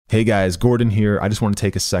Hey guys, Gordon here. I just want to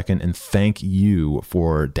take a second and thank you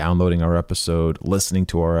for downloading our episode, listening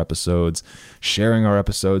to our episodes, sharing our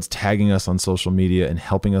episodes, tagging us on social media, and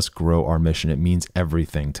helping us grow our mission. It means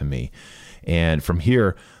everything to me. And from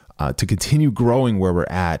here, to continue growing where we're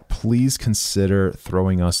at, please consider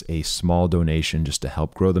throwing us a small donation just to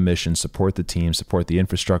help grow the mission, support the team, support the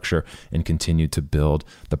infrastructure, and continue to build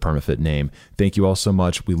the PermaFit name. Thank you all so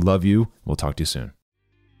much. We love you. We'll talk to you soon.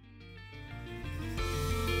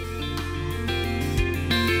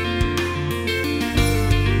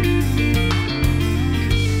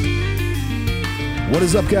 What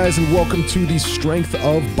is up, guys, and welcome to the Strength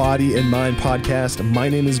of Body and Mind podcast. My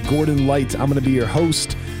name is Gordon Light. I'm going to be your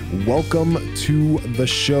host. Welcome to the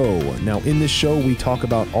show. Now, in this show, we talk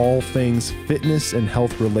about all things fitness and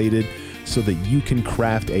health related so that you can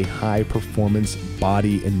craft a high-performance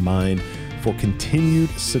body and mind for continued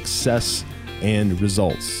success and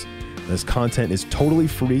results. This content is totally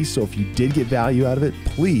free, so if you did get value out of it,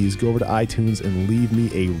 please go over to iTunes and leave me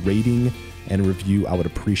a rating and a review. I would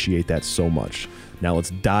appreciate that so much. Now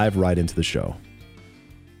let's dive right into the show.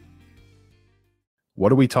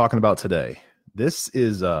 What are we talking about today? This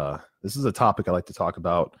is a topic I like to talk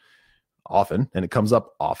about often, and it comes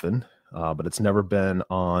up often, but it's never been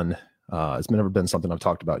something I've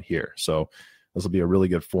talked about here. So this will be a really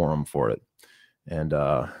good forum for it. And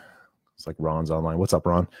it's like Ron's online. What's up,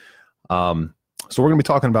 Ron? So we're going to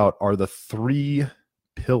be talking about are the three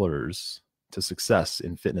pillars to success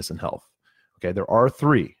in fitness and health. Okay, there are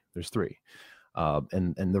three. There's three.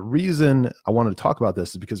 And the reason I wanted to talk about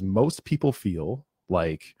this is because most people feel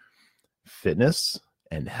like fitness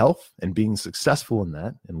and health and being successful in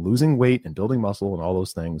that and losing weight and building muscle and all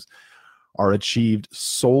those things are achieved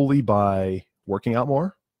solely by working out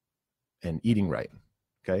more and eating right.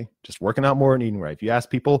 Okay, just working out more and eating right. If you ask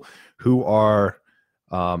people who are,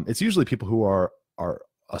 it's usually people who are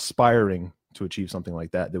aspiring to achieve something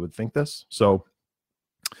like that, they would think this. So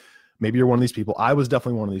maybe you're one of these people. I was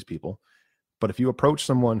definitely one of these people. But if you approach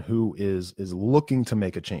someone who is looking to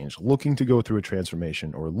make a change, looking to go through a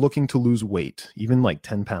transformation, or looking to lose weight, even like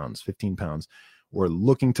 10 pounds, 15 pounds, or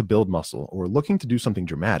looking to build muscle, or looking to do something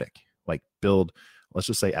dramatic, like build, let's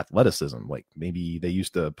just say athleticism, like maybe they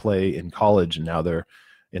used to play in college and now they're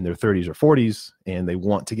in their 30s or 40s and they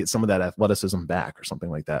want to get some of that athleticism back or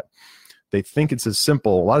something like that. They think it's as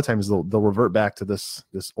simple. A lot of times they'll revert back to this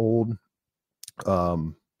old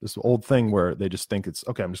thing where they just think it's,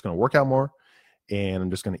 okay, I'm just going to work out more and I'm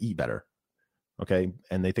just going to eat better. Okay.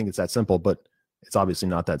 And they think it's that simple, but it's obviously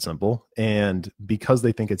not that simple. And because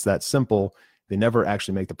they think it's that simple, they never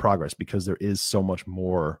actually make the progress because there is so much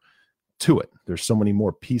more to it. There's so many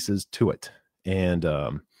more pieces to it. And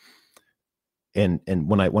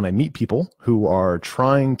when I meet people who are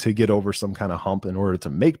trying to get over some kind of hump in order to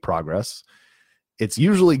make progress, it's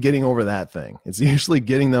usually getting over that thing. It's usually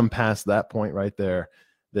getting them past that point right there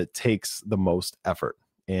that takes the most effort.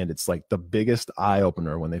 And it's like the biggest eye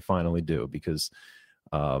opener when they finally do, because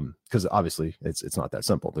obviously it's not that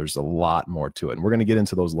simple. There's a lot more to it. And we're going to get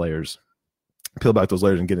into those layers, peel back those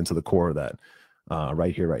layers and get into the core of that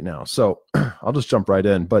right here, right now. So I'll just jump right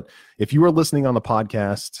in. But if you are listening on the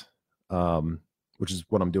podcast, which is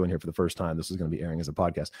what I'm doing here for the first time, this is going to be airing as a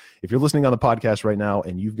podcast. If you're listening on the podcast right now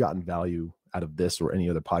and you've gotten value out of this or any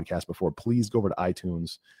other podcast before, please go over to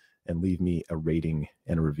iTunes and leave me a rating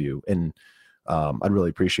and a review. And I'd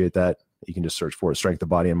really appreciate that. You can just search for Strength of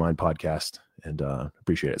Body and Mind podcast and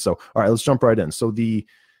appreciate it. So, all right, let's jump right in. So the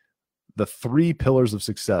three pillars of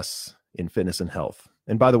success in fitness and health.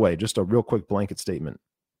 And by the way, just a real quick blanket statement.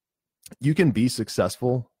 You can be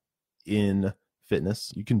successful in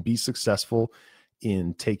fitness. You can be successful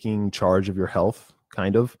in taking charge of your health,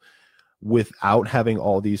 kind of, without having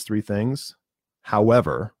all these three things.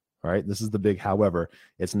 However, all right, this is the big however,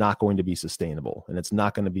 it's not going to be sustainable. And it's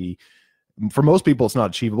not going to be, for most people, it's not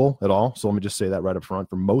achievable at all. So let me just say that right up front.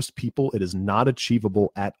 For most people, it is not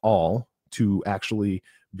achievable at all to actually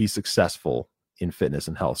be successful in fitness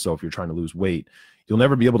and health. So if you're trying to lose weight, you'll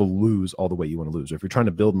never be able to lose all the weight you want to lose. Or if you're trying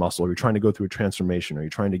to build muscle, or you're trying to go through a transformation, or you're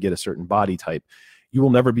trying to get a certain body type, you will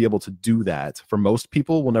never be able to do that. For most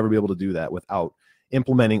people, will never be able to do that without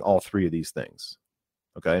implementing all three of these things.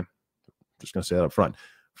 Okay? Just going to say that up front.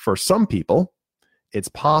 For some people, it's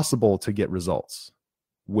possible to get results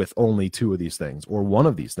with only two of these things, or one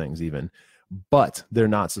of these things even, but they're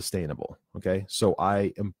not sustainable. Okay. So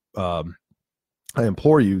I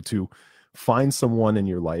implore you to find someone in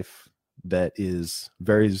your life that is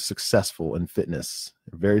very successful in fitness,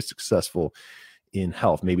 very successful in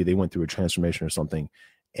health. Maybe they went through a transformation or something,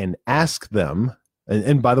 and ask them.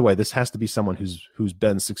 And by the way, this has to be someone who's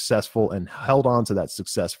been successful and held on to that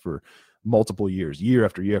success for multiple years, year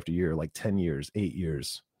after year after year, like 10 years, 8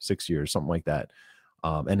 years, 6 years, something like that,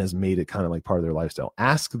 and has made it kind of like part of their lifestyle.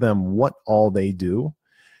 Ask them what all they do,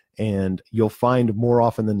 and you'll find more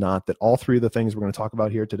often than not that all three of the things we're going to talk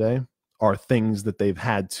about here today are things that they've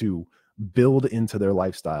had to build into their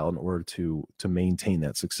lifestyle in order to maintain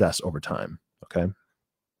that success over time. Okay.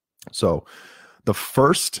 So the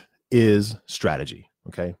first is strategy.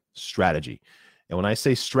 Okay. Strategy. And when I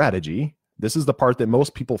say strategy, this is the part that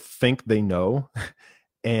most people think they know.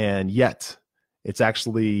 And yet it's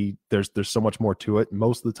actually, there's so much more to it.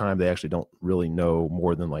 Most of the time, they actually don't really know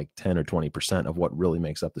more than like 10 or 20% of what really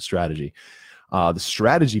makes up the strategy. The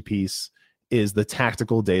strategy piece is the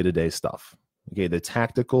tactical day-to-day stuff. Okay, the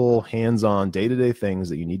tactical, hands-on, day-to-day things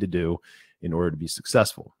that you need to do in order to be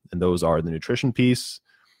successful. And those are the nutrition piece,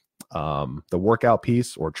 the workout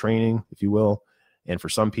piece or training, if you will. And for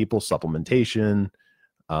some people, supplementation,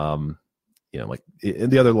 like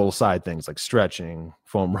the other little side things like stretching,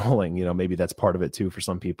 foam rolling, maybe that's part of it too for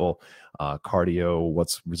some people, cardio,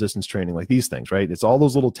 what's resistance training, like these things, right? It's all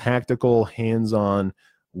those little tactical, hands-on,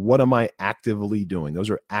 what am I actively doing?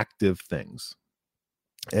 Those are active things.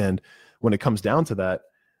 And when it comes down to that,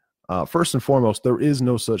 first and foremost, there is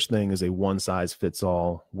no such thing as a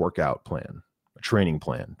one-size-fits-all workout plan, a training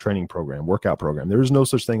plan, training program, workout program. There is no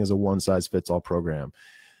such thing as a one-size-fits-all program.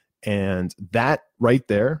 And that right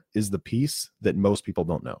there is the piece that most people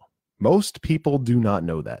don't know. Most people do not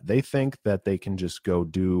know that. They think that they can just go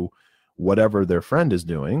do whatever their friend is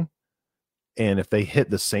doing. And if they hit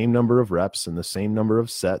the same number of reps and the same number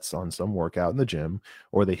of sets on some workout in the gym,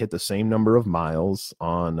 or they hit the same number of miles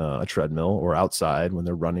on a treadmill or outside when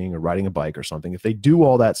they're running or riding a bike or something, if they do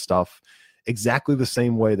all that stuff exactly the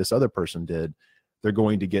same way this other person did, they're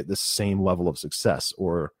going to get the same level of success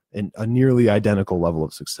or a nearly identical level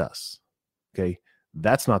of success. Okay.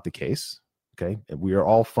 That's not the case. Okay. We are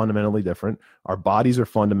all fundamentally different. Our bodies are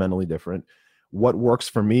fundamentally different. What works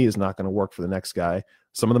for me is not going to work for the next guy.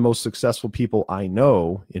 Some of the most successful people I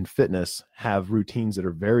know in fitness have routines that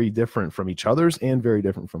are very different from each other's and very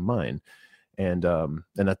different from mine. And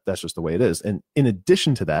that's just the way it is. And in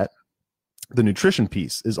addition to that, the nutrition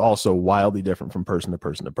piece is also wildly different from person to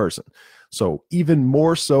person to person. So even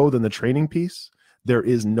more so than the training piece, there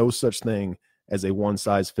is no such thing as a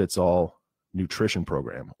one-size-fits-all nutrition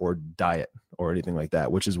program or diet or anything like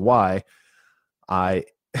that, which is why I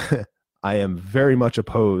am very much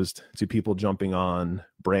opposed to people jumping on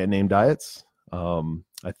brand name diets.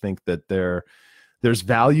 I think that there's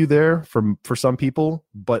value there for some people,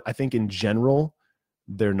 but I think in general,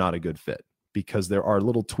 they're not a good fit because there are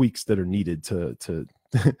little tweaks that are needed to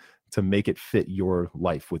to make it fit your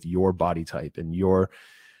life with your body type and your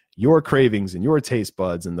cravings and your taste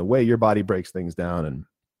buds and the way your body breaks things down. And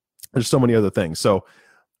there's so many other things. So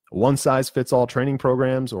one size fits all training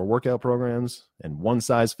programs or workout programs and one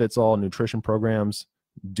size fits all nutrition programs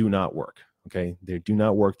do not work. Okay. They do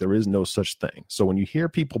not work. There is no such thing. So when you hear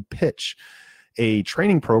people pitch a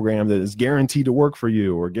training program that is guaranteed to work for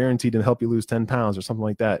you or guaranteed to help you lose 10 pounds or something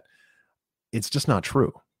like that, it's just not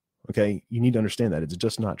true. Okay. You need to understand that it's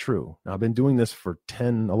just not true. Now I've been doing this for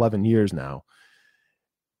 10, 11 years now.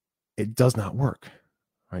 It does not work.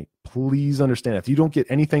 Right. Please understand, if you don't get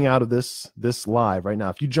anything out of this live right now,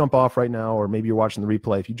 if you jump off right now, or maybe you're watching the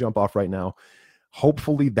replay, if you jump off right now,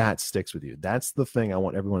 hopefully that sticks with you. That's the thing I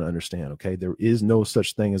want everyone to understand. Okay. There is no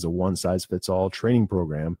such thing as a one size fits all training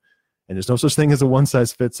program. And there's no such thing as a one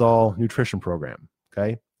size fits all nutrition program.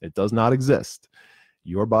 Okay. It does not exist.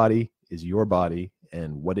 Your body is your body.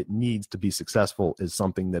 And what it needs to be successful is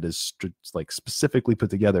something that is like specifically put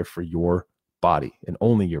together for your body and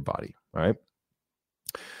only your body. All right.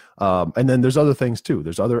 And then there's other things too.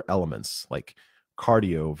 There's other elements like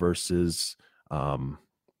cardio versus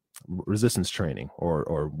resistance training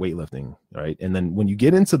or weightlifting, right? And then when you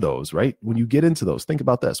get into those, right? When you get into those, think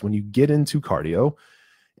about this. When you get into cardio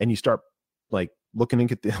and you start like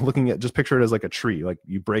looking at, just picture it as like a tree, like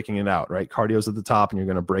you breaking it out, right? Cardio's at the top and you're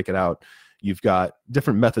going to break it out. You've got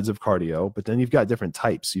different methods of cardio, but then you've got different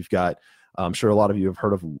types. You've got, I'm sure a lot of you have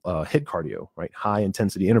heard of HIIT cardio, right? High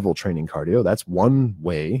intensity interval training cardio. That's one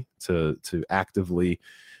way to actively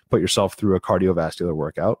put yourself through a cardiovascular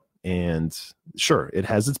workout. And sure, it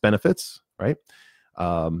has its benefits, right?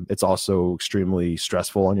 It's also extremely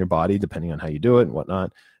stressful on your body, depending on how you do it and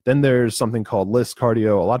whatnot. Then there's something called LISS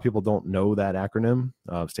cardio. A lot of people don't know that acronym.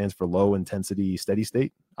 Stands for low intensity steady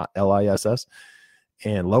state, LISS.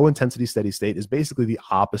 And low intensity steady state is basically the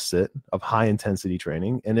opposite of high intensity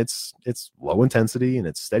training. And it's low intensity and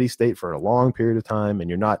it's steady state for a long period of time. And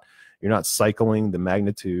you're not cycling the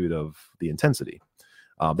magnitude of the intensity.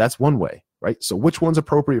 That's one way, right? So which one's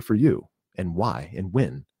appropriate for you and why and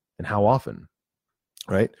when? and how often,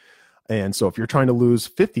 right? And so if you're trying to lose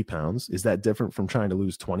 50 pounds, is that different from trying to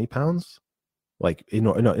lose 20 pounds? Like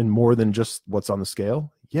in more than just what's on the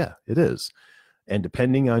scale? Yeah, it is. And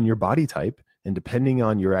depending on your body type and depending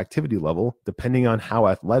on your activity level, depending on how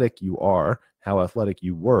athletic you are, how athletic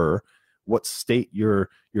you were, what state your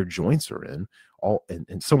joints are in,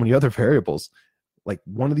 and so many other variables, like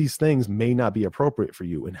one of these things may not be appropriate for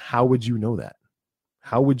you. And how would you know that?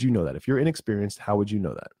 How would you know that? If you're inexperienced, how would you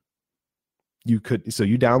know that? You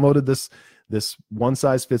downloaded this one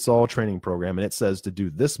size fits all training program, and it says to do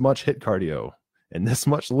this much HIIT cardio and this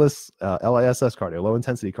much LISS cardio, low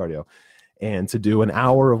intensity cardio, and to do an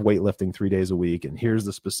hour of weightlifting 3 days a week. And here's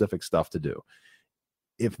the specific stuff to do.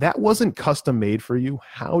 If that wasn't custom made for you,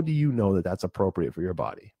 how do you know that that's appropriate for your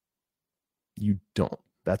body? You don't.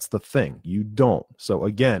 That's the thing. You don't. So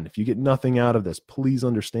again, if you get nothing out of this, please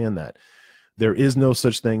understand that there is no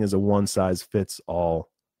such thing as a one size fits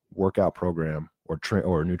all workout program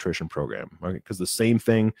or nutrition program, right? Because the same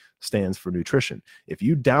thing stands for nutrition. If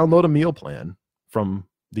you download a meal plan from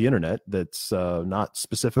the internet that's not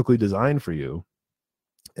specifically designed for you,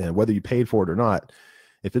 and whether you paid for it or not,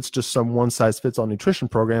 if it's just some one size fits all nutrition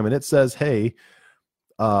program and it says, hey,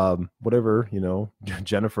 whatever,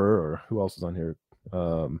 Jennifer, or who else is on here?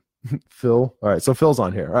 Phil. All right. So Phil's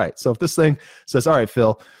on here. All right. So if this thing says, all right,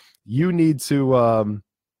 Phil, you need to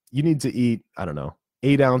eat, I don't know,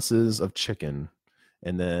 8 ounces of chicken,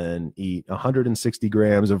 and then eat 160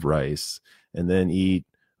 grams of rice, and then eat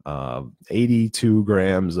 82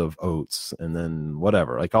 grams of oats, and then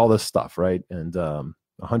whatever, like all this stuff, right? And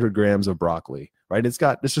 100 grams of broccoli, right? It's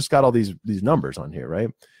just got all these numbers on here, right?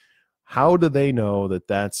 How do they know that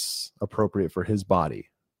that's appropriate for his body?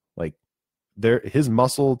 Like his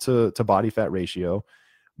muscle to body fat ratio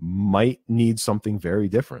might need something very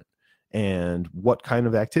different. And what kind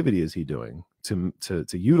of activity is he doing to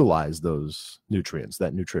utilize those nutrients,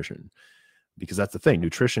 that nutrition? Because that's the thing.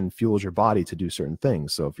 Nutrition fuels your body to do certain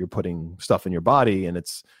things. So if you're putting stuff in your body and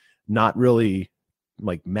it's not really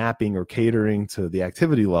like mapping or catering to the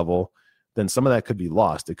activity level, then some of that could be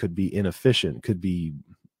lost. It could be inefficient, could be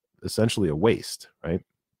essentially a waste, right?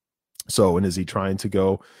 So, and is he trying to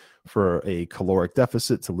go for a caloric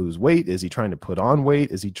deficit to lose weight? Is he trying to put on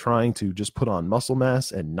weight? Is he trying to just put on muscle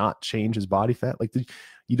mass and not change his body fat? Like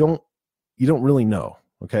you don't really know.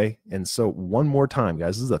 Okay. And so one more time,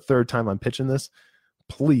 guys, this is the third time I'm pitching this.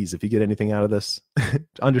 Please, if you get anything out of this,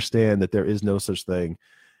 understand that there is no such thing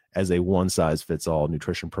as a one size fits all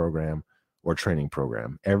nutrition program or training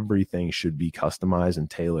program. Everything should be customized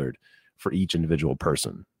and tailored for each individual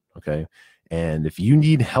person. Okay. And if you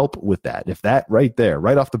need help with that, if that right there,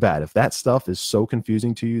 right off the bat, if that stuff is so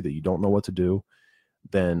confusing to you that you don't know what to do,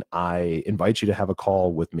 then I invite you to have a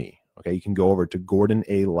call with me. Okay. You can go over to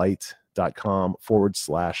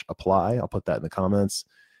GordonALight.com/apply. I'll put that in the comments,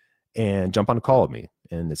 and jump on a call with me.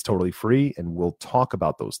 And it's totally free. And we'll talk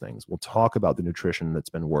about those things. We'll talk about the nutrition that's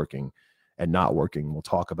been working and not working. We'll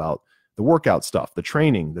talk about the workout stuff, the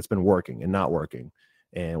training that's been working and not working.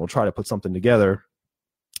 And we'll try to put something together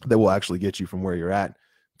that will actually get you from where you're at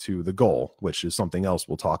to the goal, which is something else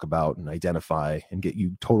we'll talk about and identify and get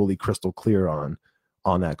you totally crystal clear on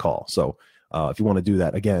that call. So if you want to do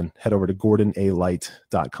that, again, head over to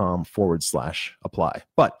GordonALight.com/apply.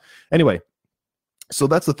 But anyway, so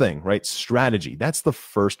that's the thing, right? Strategy. That's the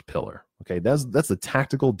first pillar. Okay. That's the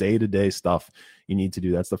tactical day-to-day stuff you need to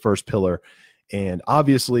do. That's the first pillar. And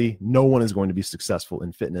obviously no one is going to be successful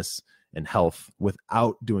in fitness and health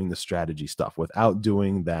without doing the strategy stuff, without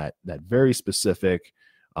doing that very specific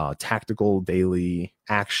tactical daily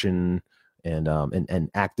action and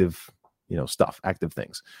active, stuff, active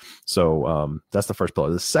things. So that's the first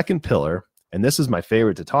pillar. The second pillar, and this is my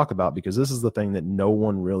favorite to talk about because this is the thing that no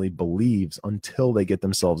one really believes until they get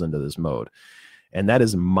themselves into this mode. And that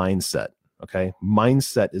is mindset. Okay.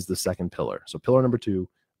 Mindset is the second pillar. So pillar number 2,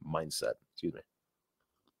 mindset. Excuse me.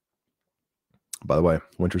 By the way,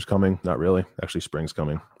 winter's coming. Not really. Actually, spring's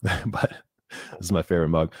coming. But this is my favorite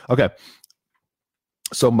mug. Okay.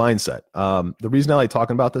 So mindset. The reason I like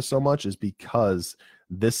talking about this so much is because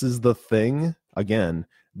this is the thing, again,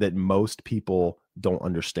 that most people don't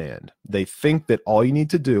understand. They think that all you need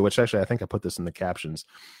to do, which actually I think I put this in the captions,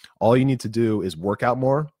 all you need to do is work out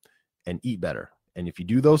more and eat better. And if you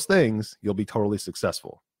do those things, you'll be totally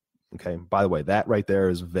successful. Okay. By the way, that right there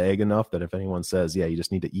is vague enough that if anyone says, yeah, you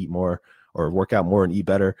just need to eat more or work out more and eat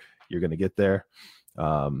better, you're going to get there.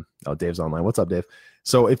 Oh, Dave's online. What's up, Dave?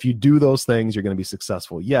 So if you do those things, you're going to be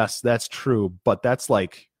successful. Yes, that's true. But that's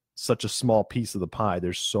like such a small piece of the pie.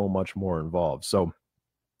 There's so much more involved. So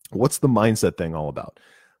what's the mindset thing all about?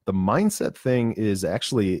 The mindset thing is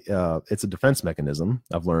actually, it's a defense mechanism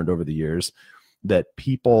I've learned over the years, that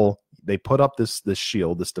people, they put up this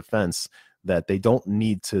shield, this defense, that they don't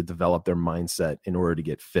need to develop their mindset in order to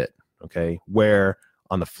get fit. Okay. Where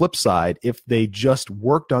on the flip side, if they just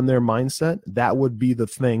worked on their mindset, that would be the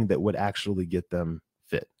thing that would actually get them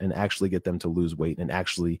fit and actually get them to lose weight and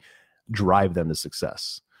actually drive them to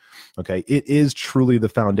success. Okay. It is truly the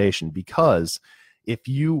foundation, because if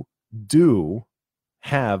you do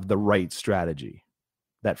have the right strategy,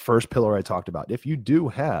 that first pillar I talked about, if you do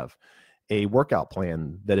have a workout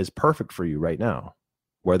plan that is perfect for you right now,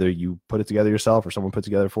 whether you put it together yourself or someone put it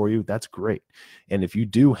together for you, that's great. And if you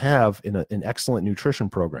do have an excellent nutrition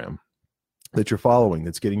program that you're following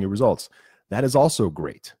that's getting you results, that is also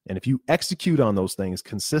great. And if you execute on those things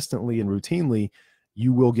consistently and routinely,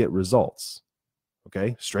 you will get results.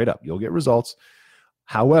 Okay, straight up, you'll get results.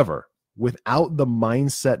 However, without the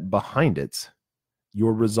mindset behind it,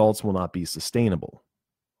 your results will not be sustainable.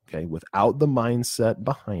 Okay, without the mindset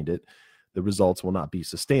behind it, the results will not be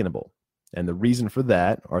sustainable. And the reason for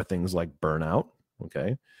that are things like burnout.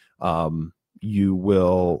 Okay. You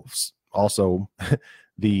will also,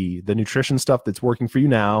 the nutrition stuff that's working for you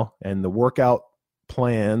now, and the workout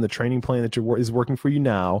plan, the training plan that is working for you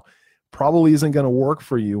now, probably isn't going to work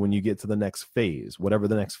for you when you get to the next phase, whatever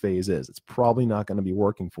the next phase is. It's probably not going to be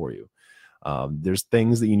working for you. There's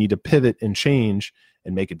things that you need to pivot and change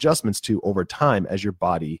and make adjustments to over time as your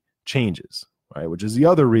body changes, right? Which is the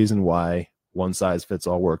other reason why one size fits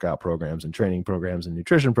all workout programs and training programs and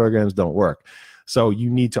nutrition programs don't work. So you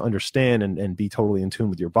need to understand and be totally in tune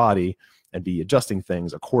with your body and be adjusting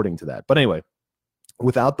things according to that. But anyway,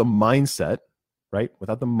 without the mindset, right?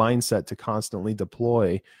 Without the mindset to constantly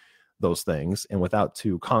deploy those things, and without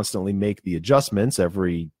to constantly make the adjustments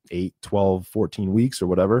every 8, 12, 14 weeks or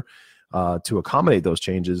whatever, to accommodate those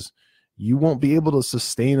changes, you won't be able to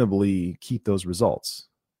sustainably keep those results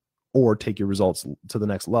or take your results to the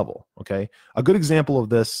next level. Okay. A good example of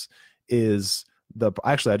this is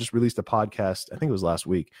actually, I just released a podcast, I think it was last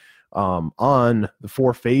week, on the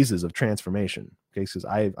 4 phases of transformation. Okay. Because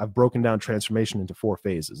I've broken down transformation into 4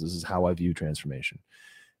 phases. This is how I view transformation.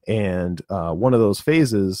 And one of those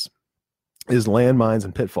phases is landmines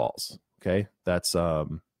and pitfalls. Okay. That's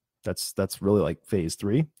really like phase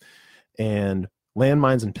 3. And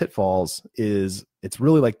landmines and pitfalls it's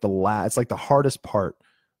really like it's like the hardest part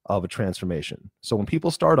of a transformation. So when people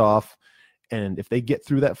start off, and if they get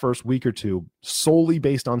through that first week or two solely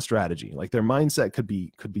based on strategy, like their mindset could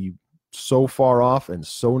be so far off and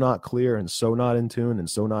so not clear and so not in tune and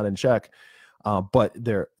so not in check, but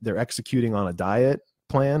they're executing on a diet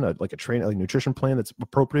plan, like a nutrition plan that's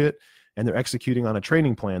appropriate, and they're executing on a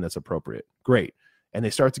training plan that's appropriate. Great. And they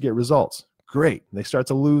start to get results. Great. They start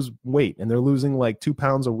to lose weight, and they're losing like 2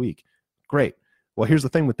 pounds a week. Great. Well, here's the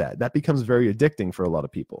thing with that becomes very addicting for a lot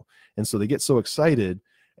of people. And so they get so excited,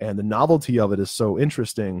 and the novelty of it is so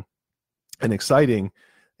interesting and exciting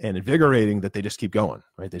and invigorating that they just keep going,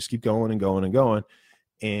 right? They just keep going and going and going.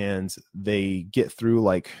 And they get through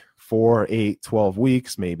like 4, 8, 12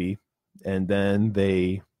 weeks maybe. And then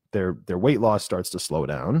their weight loss starts to slow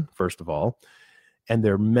down, first of all, and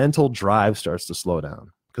their mental drive starts to slow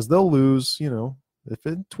down, because they'll lose, if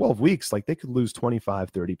in 12 weeks, like they could lose 25,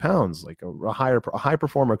 30 pounds, like a high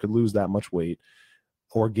performer could lose that much weight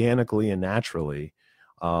organically and naturally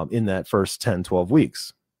in that first 10, 12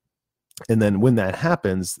 weeks. And then when that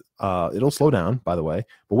happens, it'll slow down, by the way.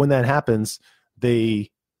 But when that happens,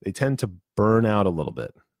 they tend to burn out a little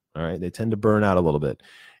bit. All right. They tend to burn out a little bit.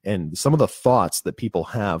 And some of the thoughts that people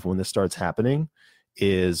have when this starts happening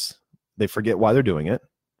is they forget why they're doing it,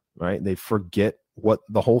 right? They forget what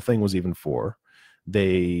the whole thing was even for.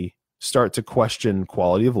 They start to question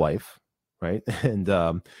quality of life, right? And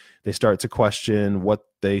they start to question what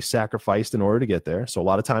they sacrificed in order to get there. So a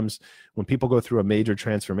lot of times when people go through a major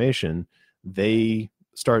transformation, they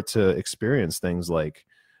start to experience things like,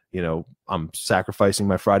 I'm sacrificing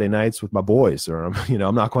my Friday nights with my boys, or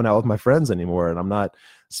I'm not going out with my friends anymore, and I'm not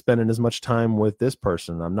spending as much time with this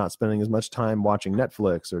person. I'm not spending as much time watching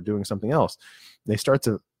Netflix or doing something else. They start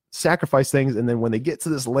to sacrifice things. And then when they get to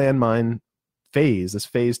this landmine phase, this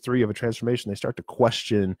phase 3 of a transformation, they start to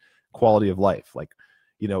question quality of life. Like,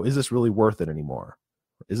 is this really worth it anymore?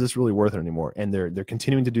 Is this really worth it anymore? And they're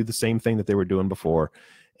continuing to do the same thing that they were doing before,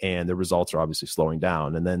 and the results are obviously slowing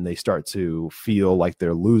down. And then they start to feel like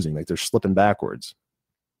they're losing, like they're slipping backwards.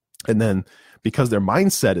 And then because their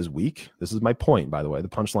mindset is weak, this is my point, by the way, the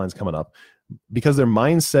punchline's coming up, because their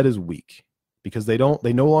mindset is weak, because they no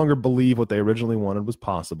longer believe what they originally wanted was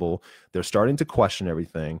possible. They're starting to question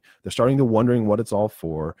everything. They're starting to wondering what it's all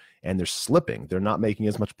for, and they're slipping. They're not making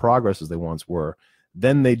as much progress as they once were.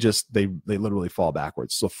 then they literally fall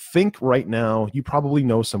backwards. So think right now, you probably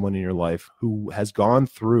know someone in your life who has gone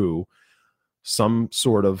through some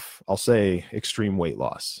sort of, I'll say, extreme weight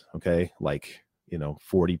loss. Okay. Like,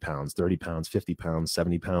 40 pounds, 30 pounds, 50 pounds,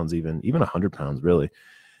 70 pounds, even 100 pounds, really.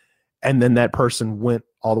 And then that person went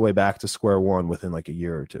all the way back to square one within like a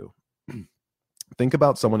year or two. Think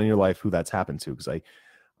about someone in your life who that's happened to, because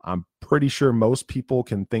I'm pretty sure most people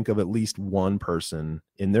can think of at least one person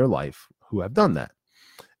in their life who have done that.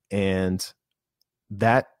 And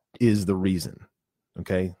that is the reason.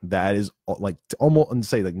 Okay. That is like almost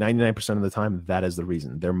say like 99% of the time, that is the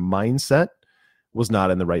reason. Their mindset was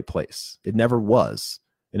not in the right place. It never was.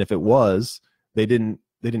 And if it was, they didn't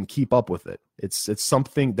keep up with it. It's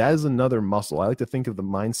something that is another muscle. I like to think of the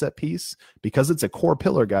mindset piece because it's a core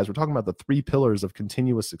pillar, guys. We're talking about the 3 pillars of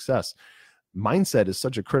continuous success. Mindset is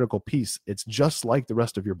such a critical piece. It's just like the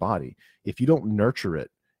rest of your body. If you don't nurture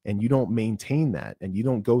it and you don't maintain that and you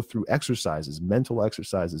don't go through exercises, mental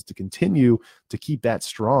exercises to continue to keep that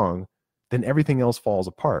strong, then everything else falls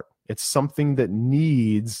apart. It's something that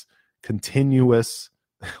needs continuous,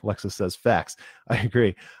 Alexa says facts. I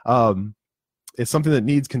agree. It's something that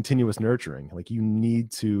needs continuous nurturing. Like you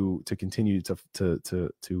need to continue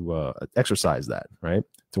to exercise that, right?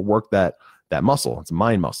 To work that muscle. It's a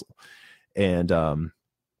mind muscle. And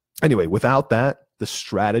anyway, without that, the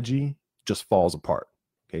strategy just falls apart.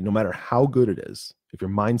 Okay, no matter how good it is, if your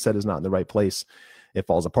mindset is not in the right place, it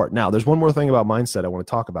falls apart. Now, there's one more thing about mindset I want to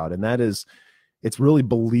talk about, and that is it's really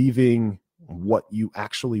believing what you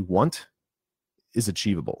actually want is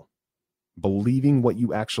achievable. Believing what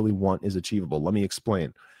you actually want is achievable. Let me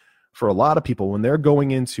explain. For a lot of people, when they're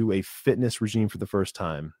going into a fitness regime for the first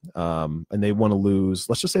time, and they want to lose,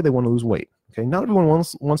 let's just say they want to lose weight. Okay, not everyone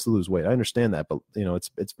wants to lose weight. I understand that, but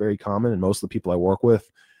it's very common, and most of the people I work with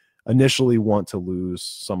initially want to lose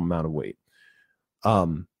some amount of weight.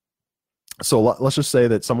 So let's just say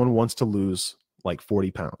that someone wants to lose like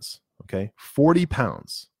 40 pounds. Okay, 40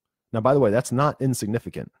 pounds. Now, by the way, that's not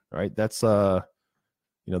insignificant, right? That's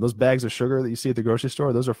those bags of sugar that you see at the grocery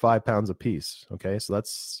store, those are 5 pounds a piece. Okay. So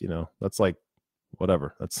that's like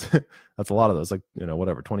whatever. That's a lot of those, like,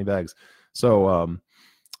 whatever, 20 bags. So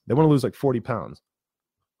they want to lose like 40 pounds.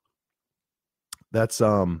 That's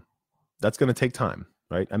going to take time,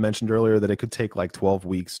 right? I mentioned earlier that it could take like 12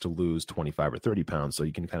 weeks to lose 25 or 30 pounds. So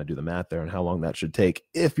you can kind of do the math there and how long that should take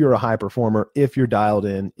if you're a high performer, if you're dialed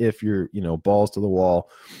in, if you're, balls to the wall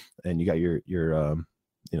and you got your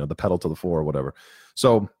the pedal to the floor or whatever.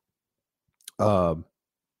 So, where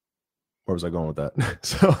was I going with that?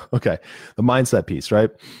 So, okay. The mindset piece, right?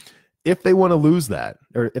 If they want to lose that,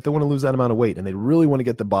 or if they want to lose that amount of weight and they really want to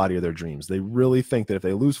get the body of their dreams, they really think that if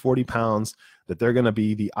they lose 40 pounds, that they're going to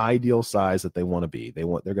be the ideal size that they want to be. They're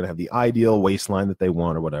going to have the ideal waistline that they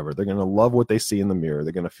want or whatever. They're going to love what they see in the mirror.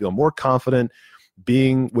 They're going to feel more confident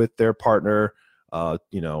being with their partner.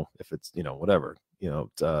 If it's, whatever,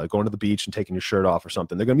 going to the beach and taking your shirt off or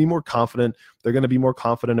something. They're going to be more confident. They're going to be more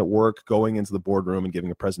confident at work, going into the boardroom and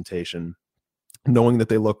giving a presentation, knowing that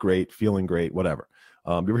they look great, feeling great, whatever.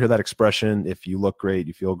 You ever hear that expression? If you look great,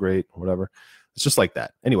 you feel great, whatever. It's just like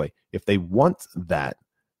that. Anyway, if they want that,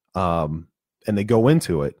 and they go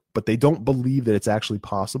into it, but they don't believe that it's actually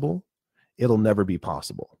possible, it'll never be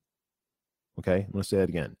possible. Okay. I'm going to say that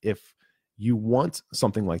again. If you want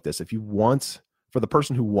something like this, if you want, for the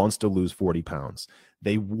person who wants to lose 40 pounds,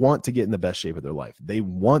 they want to get in the best shape of their life. They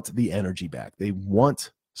want the energy back. They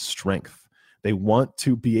want strength. They want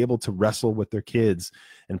to be able to wrestle with their kids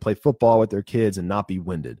and play football with their kids and not be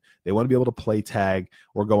winded. They want to be able to play tag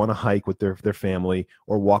or go on a hike with their family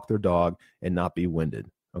or walk their dog and not be winded.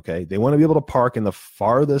 Okay. They want to be able to park in the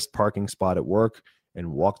farthest parking spot at work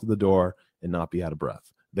and walk to the door and not be out of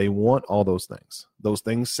breath. They want all those things. Those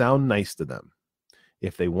things sound nice to them.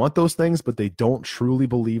 If they want those things, but they don't truly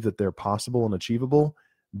believe that they're possible and achievable,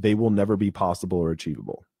 they will never be possible or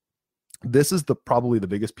achievable. This is probably the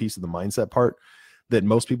biggest piece of the mindset part that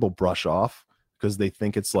most people brush off because they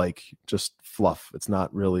think it's like just fluff. It's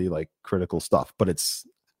not really like critical stuff, but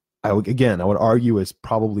I would argue is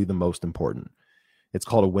probably the most important. It's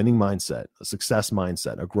called a winning mindset, a success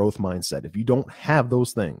mindset, a growth mindset. If you don't have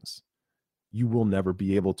those things, you will never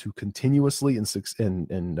be able to continuously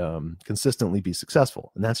and consistently be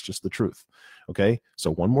successful. And that's just the truth. Okay.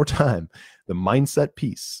 So one more time, the mindset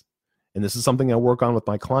piece, and this is something I work on with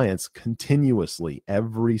my clients continuously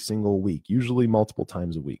every single week, usually multiple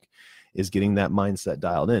times a week, is getting that mindset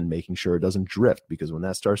dialed in, making sure it doesn't drift, because when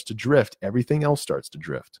that starts to drift, everything else starts to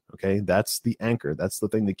drift. Okay. That's the anchor. That's the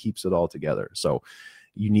thing that keeps it all together. So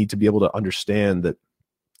you need to be able to understand that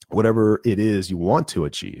whatever it is you want to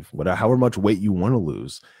achieve, however much weight you want to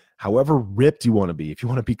lose, however ripped you want to be. If you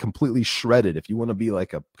want to be completely shredded, if you want to be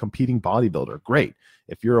like a competing bodybuilder, great.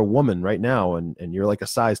 If you're a woman right now and you're like a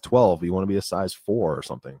size 12, you want to be a size 4 or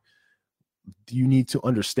something, you need to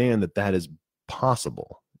understand that that is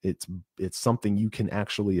possible. It's something you can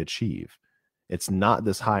actually achieve. It's not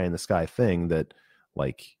this high in the sky thing that,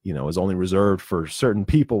 like, you know, is only reserved for certain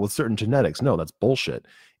people with certain genetics. No, that's bullshit.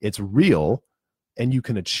 It's real and you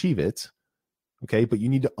can achieve it. Okay. But you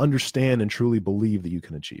need to understand and truly believe that you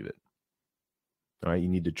can achieve it. All right. You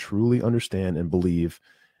need to truly understand and believe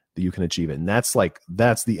that you can achieve it. And that's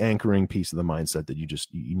the anchoring piece of the mindset that you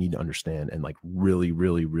need to understand and like really,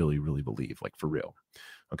 really, really, really believe, like for real.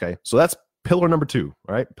 Okay. So that's pillar number 2.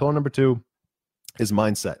 All right. Pillar number 2 is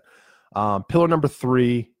mindset. Pillar number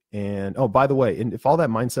 3. And oh, by the way, and if all that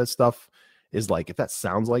mindset stuff is like, if that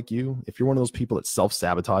sounds like you, if you're one of those people that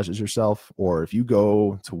self-sabotages yourself, or if you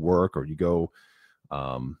go to work or you go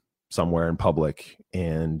somewhere in public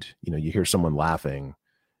and, you know, you hear someone laughing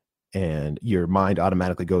and your mind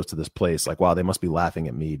automatically goes to this place like, wow, they must be laughing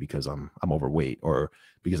at me because I'm overweight or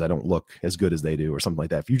because I don't look as good as they do or something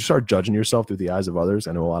like that. If you start judging yourself through the eyes of others,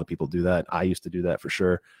 I know a lot of people do that. I used to do that for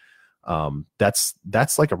sure. That's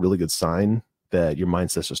like a really good sign that your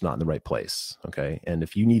mindset's just not in the right place. Okay. And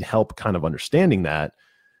if you need help kind of understanding that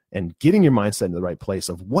and getting your mindset in the right place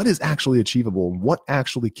of what is actually achievable, what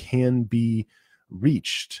actually can be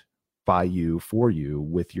reached by you, for you,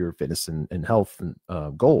 with your fitness and health and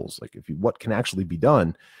goals, like what can actually be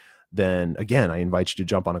done, then again, I invite you to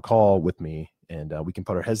jump on a call with me and we can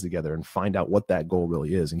put our heads together and find out what that goal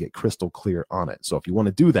really is and get crystal clear on it. So if you want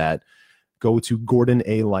to do that, go to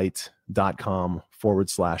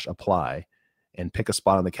gordonalight.com/apply and pick a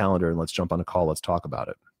spot on the calendar and let's jump on a call. Let's talk about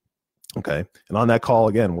it. Okay. And on that call,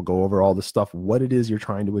 again, we'll go over all this stuff, what it is you're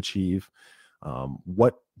trying to achieve.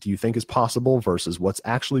 What do you think is possible versus what's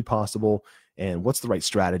actually possible, and what's the right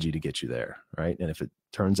strategy to get you there? Right. And if it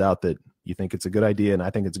turns out that you think it's a good idea and I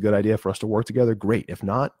think it's a good idea for us to work together, great. If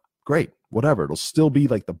not, great, whatever. It'll still be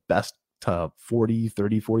like the best 40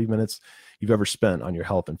 minutes you've ever spent on your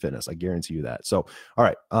health and fitness. I guarantee you that. So, all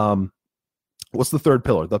right. What's the third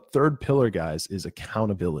pillar? The third pillar, guys, is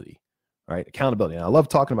accountability. All right. Accountability. And I love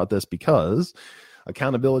talking about this because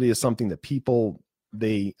accountability is something that people,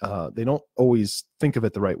 they don't always think of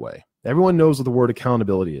it the right way. Everyone knows what the word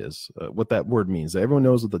accountability is, what that word means. Everyone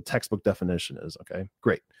knows what the textbook definition is. Okay,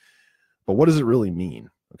 great. But what does it really mean?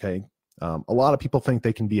 Okay. A lot of people think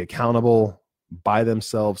they can be accountable by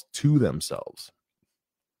themselves to themselves.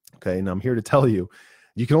 Okay. And I'm here to tell you,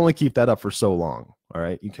 you can only keep that up for so long. All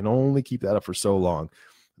right. You can only keep that up for so long.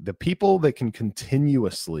 The people that can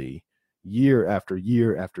continuously, year after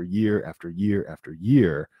year after year after year after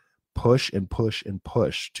year, push and push and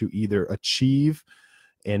push to either achieve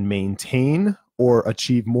and maintain or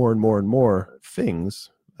achieve more and more and more things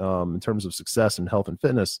in terms of success and health and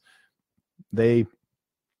fitness, the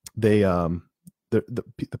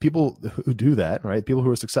people who do that, right? People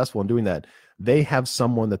who are successful in doing that, they have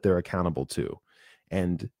someone that they're accountable to.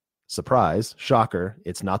 And surprise, shocker,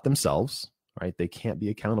 it's not themselves, right? They can't be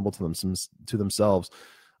accountable to themselves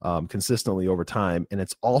consistently over time. And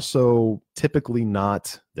it's also typically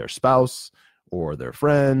not their spouse or their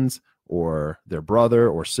friends or their brother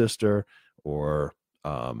or sister or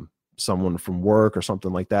someone from work or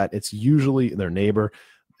something like that. It's usually their neighbor.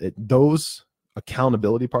 Those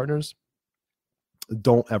accountability partners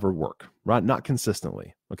don't ever work, right? Not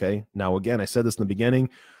consistently. Okay. Now, again, I said this in the beginning,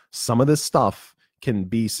 some of this stuff can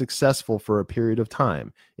be successful for a period of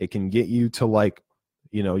time. It can get you to like,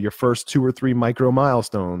 you know, your first 2 or 3 micro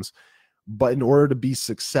milestones. But in order to be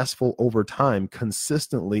successful over time,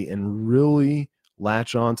 consistently, and really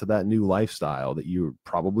latch on to that new lifestyle that you're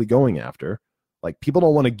probably going after, like people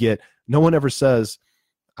don't want to get, no one ever says,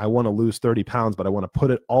 I want to lose 30 pounds, but I want to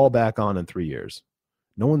put it all back on in 3 years.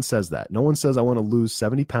 No one says that. No one says, I want to lose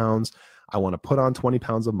 70 pounds. I want to put on 20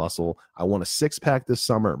 pounds of muscle. I want a 6-pack this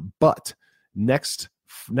summer, but next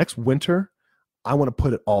winter, I want to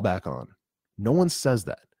put it all back on. No one says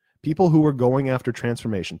that. People who are going after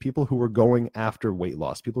transformation, people who are going after weight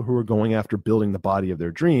loss, people who are going after building the body of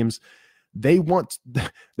their dreams, they want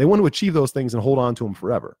to achieve those things and hold on to them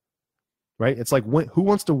forever, right? It's like, who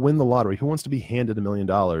wants to win the lottery? Who wants to be handed $1 million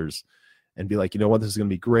and be like, you know what, this is going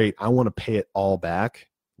to be great. I want to pay it all back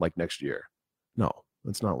like next year. No,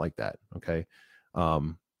 it's not like that. Okay.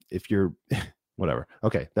 If you're whatever.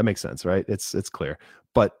 Okay. That makes sense, right? It's clear.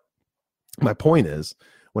 But my point is,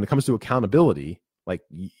 when it comes to accountability, like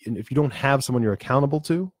if you don't have someone you're accountable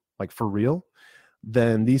to, like for real,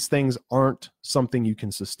 then these things aren't something you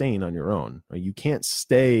can sustain on your own. You can't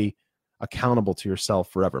stay accountable to yourself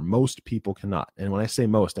forever. Most people cannot. And when I say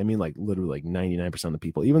most, I mean like literally like 99% of the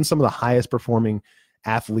people. Even some of the highest performing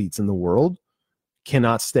athletes in the world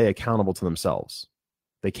cannot stay accountable to themselves.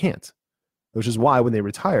 They can't, which is why when they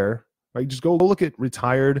retire, right, just go look at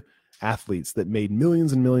retired athletes that made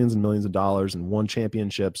millions and millions and millions of dollars and won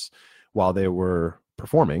championships while they were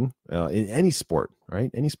performing in any sport, right?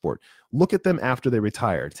 Any sport. Look at them after they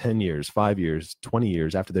retire, 10 years, 5 years, 20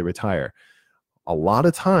 years after they retire. A lot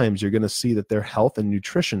of times you're going to see that their health and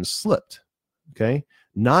nutrition slipped, okay?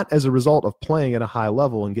 Not as a result of playing at a high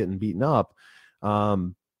level and getting beaten up,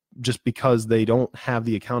 just because they don't have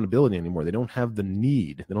the accountability anymore. They don't have the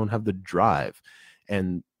need. They don't have the drive.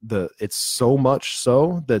 And it's so much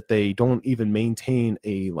so that they don't even maintain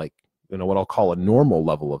a, like, you know, what I'll call a normal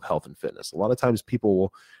level of health and fitness. A lot of times people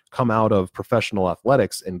will come out of professional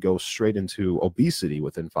athletics and go straight into obesity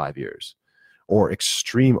within 5 years, or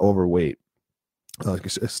extreme overweight,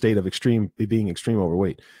 a state of being extreme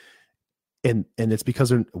overweight. And it's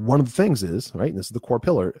because one of the things is, right, and this is the core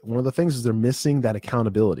pillar, one of the things is they're missing that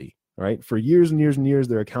accountability, right? For years and years and years,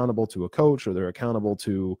 they're accountable to a coach, or they're accountable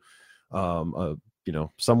to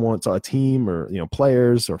someone, a team, or, you know,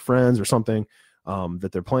 players or friends or something that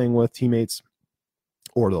they're playing with, teammates,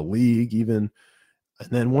 or the league even. And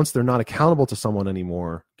then once they're not accountable to someone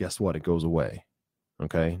anymore, guess what? It goes away.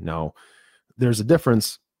 Okay. Now there's a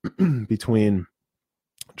difference between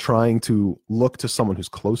trying to look to someone who's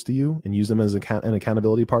close to you and use them as an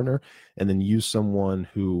accountability partner, and then use someone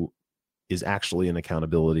who is actually an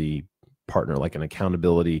accountability partner, like an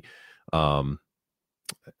accountability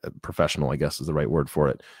professional, I guess is the right word for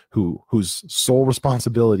it, whose sole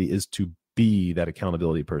responsibility is to be that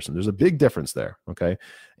accountability person. There's a big difference there. Okay.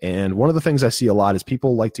 And one of the things I see a lot is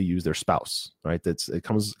people like to use their spouse, right? It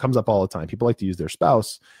comes up all the time. People like to use their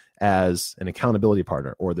spouse as an accountability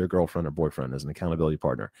partner, or their girlfriend or boyfriend as an accountability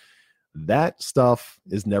partner. That stuff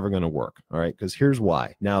is never going to work. All right. Because here's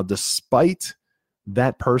why. Now, despite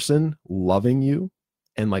that person loving you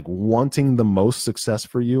and like wanting the most success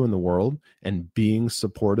for you in the world and being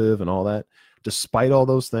supportive and all that, despite all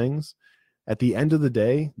those things, at the end of the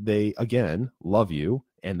day, they, again, love you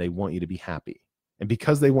and they want you to be happy. And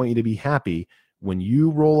because they want you to be happy, when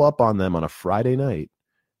you roll up on them on a Friday night,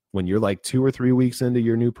 when you're like 2 or 3 weeks into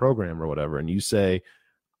your new program or whatever, and you say,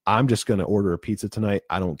 I'm just going to order a pizza tonight.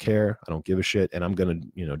 I don't care. I don't give a shit. And I'm going to,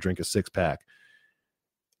 you know, drink a 6-pack.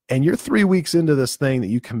 And you're 3 weeks into this thing that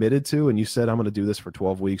you committed to, and you said, I'm going to do this for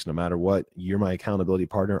 12 weeks, no matter what. You're my accountability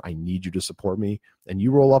partner. I need you to support me. And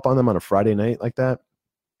you roll up on them on a Friday night like that.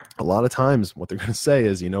 A lot of times what they're going to say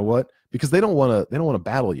is, you know what? Because they don't want to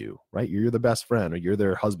battle you, right? You're the best friend, or you're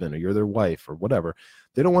their husband, or you're their wife, or whatever.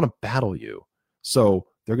 They don't want to battle you. So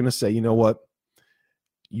they're going to say, you know what?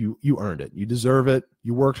 You earned it. You deserve it.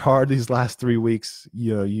 You worked hard these last 3 weeks.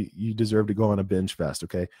 You know, you deserve to go on a binge fest.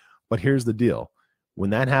 Okay. But here's the deal. When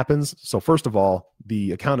that happens, so first of all,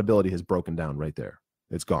 the accountability has broken down right there.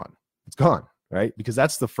 It's gone. It's gone, right? Because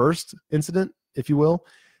that's the first incident, if you will.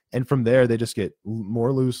 And from there, they just get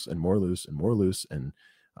more loose and more loose and more loose. And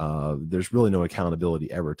there's really no accountability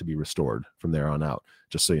ever to be restored from there on out.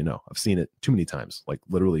 Just so you know, I've seen it too many times, like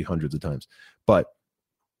literally hundreds of times. But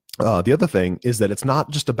the other thing is that it's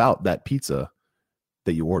not just about that pizza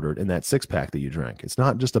that you ordered and that 6-pack that you drank. It's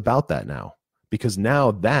not just about that now, because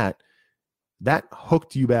now that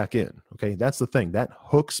hooked you back in. Okay. That's the thing that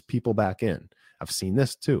hooks people back in. I've seen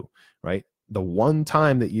this too, right? The one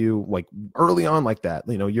time that you, like, early on like that,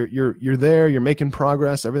 you know, you're there, you're making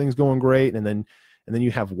progress, everything's going great. And then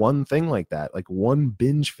you have one thing like that, like one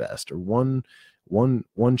binge fest or one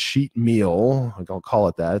cheat meal. I'll call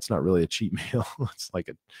it that. It's not really a cheat meal. It's like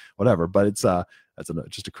a whatever, but it's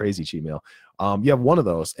just a crazy cheat meal. You have one of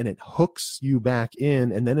those and it hooks you back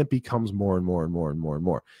in, and then it becomes more and more and more and more and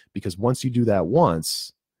more, because once you do that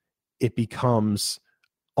once, it becomes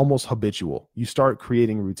almost habitual. You start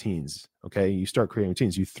creating routines. Okay. You start creating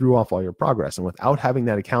routines. You threw off all your progress, and without having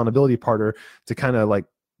that accountability partner to kind of like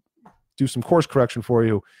do some course correction for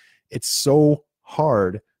you, it's so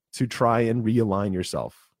hard to try and realign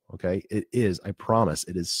yourself. Okay. It is, I promise,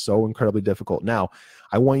 it is so incredibly difficult. Now,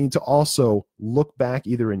 I want you to also look back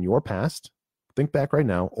either in your past, think back right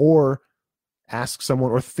now, or ask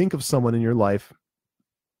someone or think of someone in your life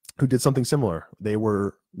who did something similar. They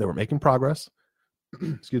were making progress.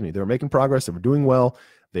 Excuse me. They were making progress. They were doing well.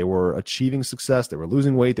 They were achieving success. They were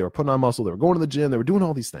losing weight. They were putting on muscle. They were going to the gym. They were doing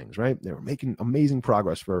all these things, right? They were making amazing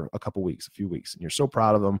progress for a couple weeks, a few weeks, and you're so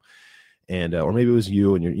proud of them. And, or maybe it was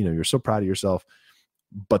you, and you're so proud of yourself.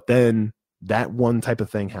 But then that one type of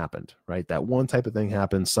thing happened, right? That one type of thing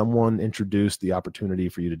happened. Someone introduced the opportunity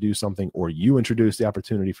for you to do something, or you introduced the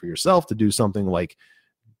opportunity for yourself to do something, like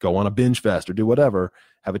go on a binge fast or do whatever,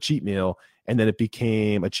 have a cheat meal. And then it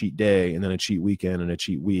became a cheat day, and then a cheat weekend, and a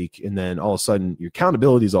cheat week. And then all of a sudden your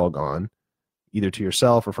accountability is all gone, either to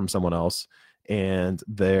yourself or from someone else. And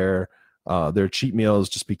their cheat meals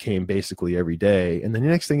just became basically every day. And then the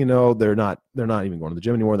next thing you know, they're not even going to the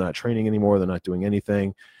gym anymore. They're not training anymore. They're not doing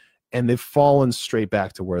anything. And they've fallen straight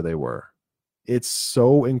back to where they were. It's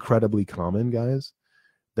so incredibly common, guys,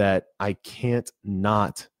 that I can't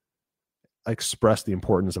not express the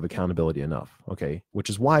importance of accountability enough. Okay. Which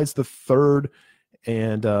is why it's the third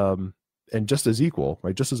and just as equal,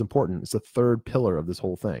 right? Just as important. It's the third pillar of this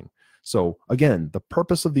whole thing. So again, the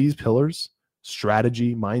purpose of these pillars,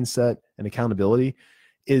 strategy, mindset, and accountability,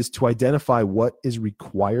 is to identify what is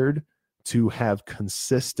required to have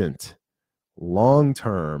consistent,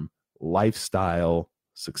 long-term lifestyle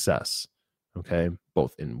success. Okay.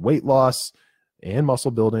 Both in weight loss and muscle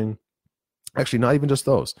building. Actually, not even just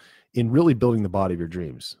those, in really building the body of your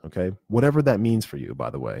dreams. Okay. Whatever that means for you, by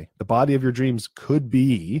the way, the body of your dreams could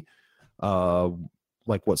be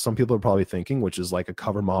like what some people are probably thinking, which is like a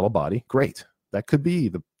cover model body. Great. That could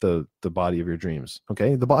be the body of your dreams.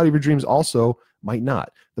 Okay. The body of your dreams also might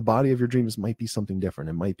not. The body of your dreams might be something different.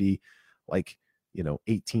 It might be like,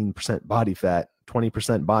 18% body fat,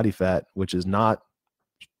 20% body fat, which is not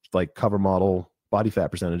like cover model body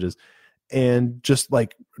fat percentages, and just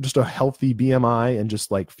a healthy BMI, and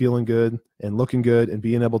just like feeling good and looking good and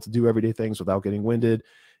being able to do everyday things without getting winded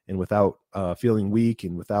and without feeling weak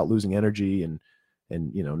and without losing energy and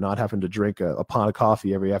not having to drink a pot of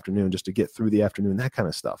coffee every afternoon just to get through the afternoon, that kind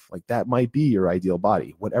of stuff. Like that might be your ideal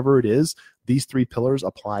body. Whatever it is, these three pillars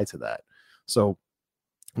apply to that. So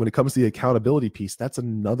when it comes to the accountability piece, that's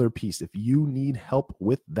another piece. If you need help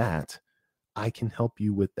with that, I can help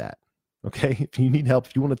you with that. Okay. If you need help,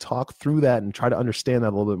 if you want to talk through that and try to understand that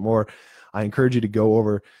a little bit more, I encourage you to go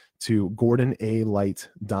over to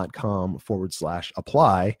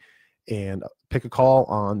gordonalight.com/apply and pick a call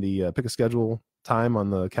on pick a schedule time on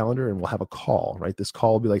the calendar, and we'll have a call, right? This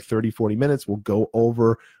call will be like 30, 40 minutes. We'll go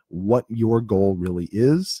over what your goal really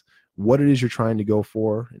is, what it is you're trying to go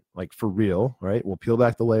for, like for real, right? We'll peel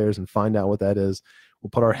back the layers and find out what that is. We'll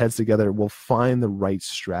put our heads together. We'll find the right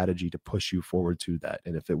strategy to push you forward to that.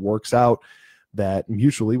 And if it works out that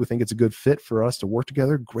mutually we think it's a good fit for us to work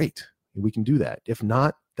together, great. We can do that. If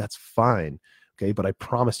not, that's fine. Okay. But I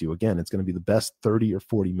promise you, again, it's going to be the best 30 or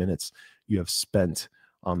 40 minutes you have spent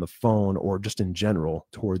on the phone or just in general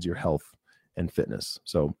towards your health and fitness.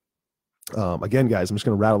 So again, guys, I'm just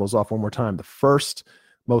going to rattle those off one more time. The first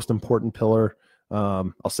most important pillar,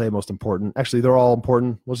 I'll say most important. Actually, they're all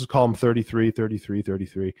important. Let's just call them 33,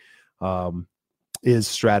 is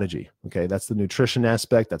strategy. Okay. That's the nutrition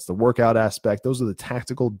aspect. That's the workout aspect. Those are the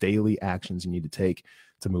tactical daily actions you need to take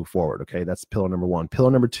to move forward. Okay. That's pillar number one.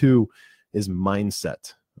 Pillar number two is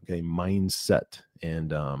mindset. Okay. Mindset.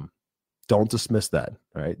 And, don't dismiss that.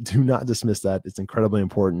 All right. Do not dismiss that. It's incredibly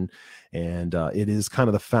important. And it is kind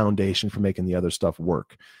of the foundation for making the other stuff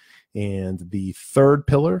work. And the third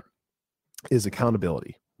pillar is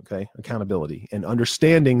accountability. Okay. Accountability, and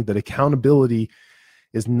understanding that accountability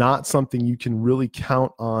is not something you can really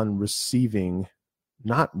count on receiving,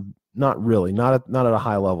 not really, not at a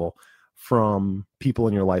high level, from people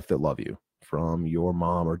in your life that love you, from your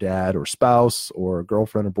mom or dad or spouse or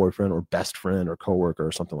girlfriend or boyfriend or best friend or coworker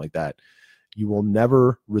or something like that. You will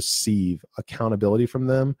never receive accountability from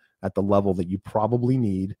them at the level that you probably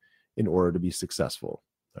need in order to be successful.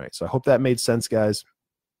 All right. So I hope that made sense, guys.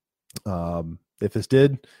 If this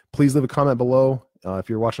did, please leave a comment below. If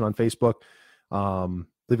you're watching on Facebook,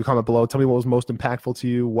 leave a comment below. Tell me what was most impactful to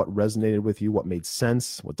you, what resonated with you, what made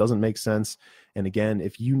sense, what doesn't make sense. And again,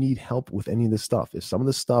 if you need help with any of this stuff, if some of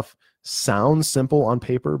this stuff sounds simple on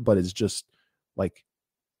paper, but is just like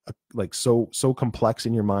so complex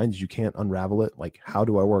in your mind, you can't unravel it. Like, how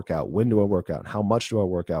do I work out? When do I work out? How much do I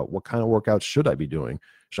work out? What kind of workouts should I be doing?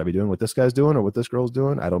 Should I be doing what this guy's doing or what this girl's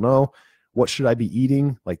doing? I don't know. What should I be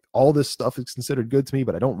eating? Like, all this stuff is considered good to me,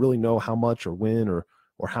 but I don't really know how much or when or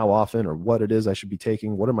how often or what it is I should be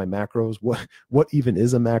taking. What are my macros? What even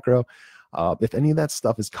is a macro? If any of that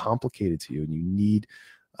stuff is complicated to you and you need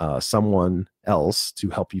someone else to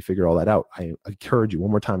help you figure all that out, I encourage you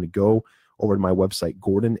one more time to go over to my website,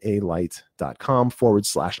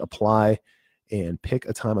 gordonalight.com/apply, and pick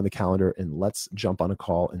a time on the calendar, and let's jump on a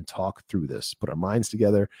call and talk through this, put our minds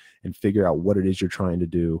together and figure out what it is you're trying to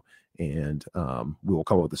do. And we will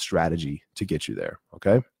come up with a strategy to get you there.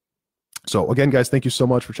 Okay. So again, guys, thank you so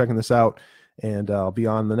much for checking this out. And I'll be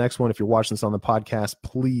on the next one. If you're watching this on the podcast,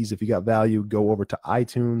 please, if you got value, go over to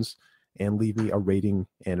iTunes and leave me a rating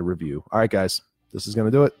and a review. All right, guys, this is going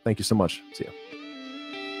to do it. Thank you so much. See you.